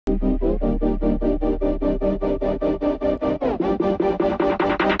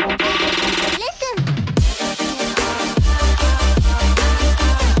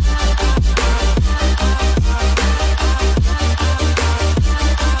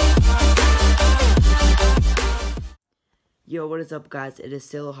Yo, what is up, guys? It is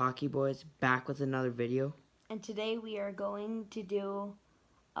Silo Hockey Boys back with another video. And today we are going to do,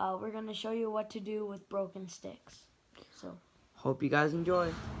 we're going to show you what to do with broken sticks. So, hope you guys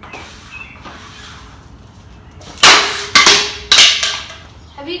enjoy.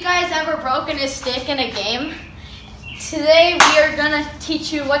 Have you guys ever broken a stick in a game? Today we are going to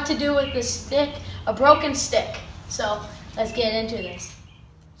teach you what to do with the stick, a broken stick. So, let's get into this.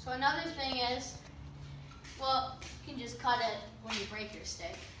 So another thing is, well, you can just cut it when you break your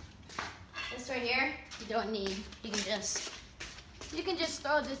stick. This right here, you don't need. You can just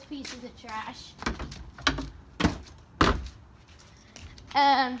throw this piece in the trash.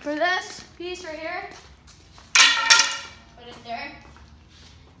 And for this piece right here, put it there.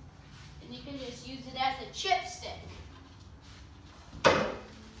 And you can just use it as a chip stick.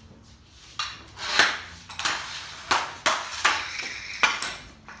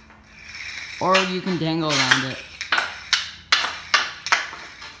 Or you can dangle around it.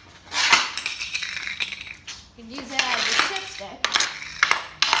 You can use it as a chip stick.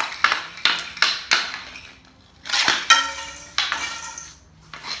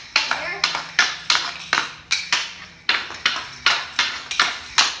 Here.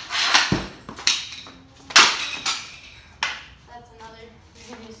 That's another. You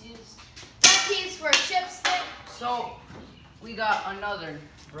can just use that piece for a chip stick. So, we got another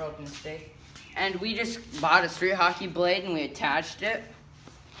broken stick. And we just bought a street hockey blade and we attached it.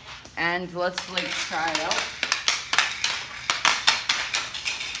 And let's try it out.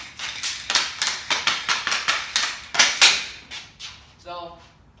 So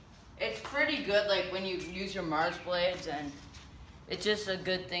it's pretty good when you use your Mars blades, and it's just a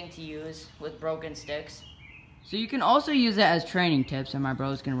good thing to use with broken sticks. So you can also use it as training tips, and my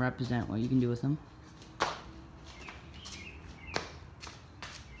bro's gonna represent what you can do with them.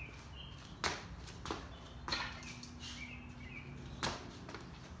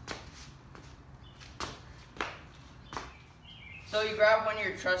 So you grab one of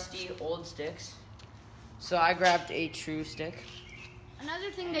your trusty old sticks. So I grabbed a true stick. Another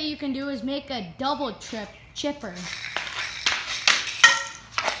thing that you can do is make a double chipper.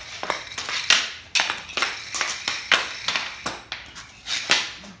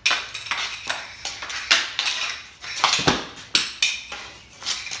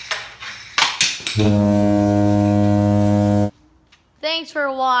 Thanks for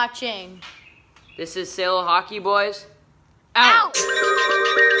watching. This is Silo Hockey Boys. Out!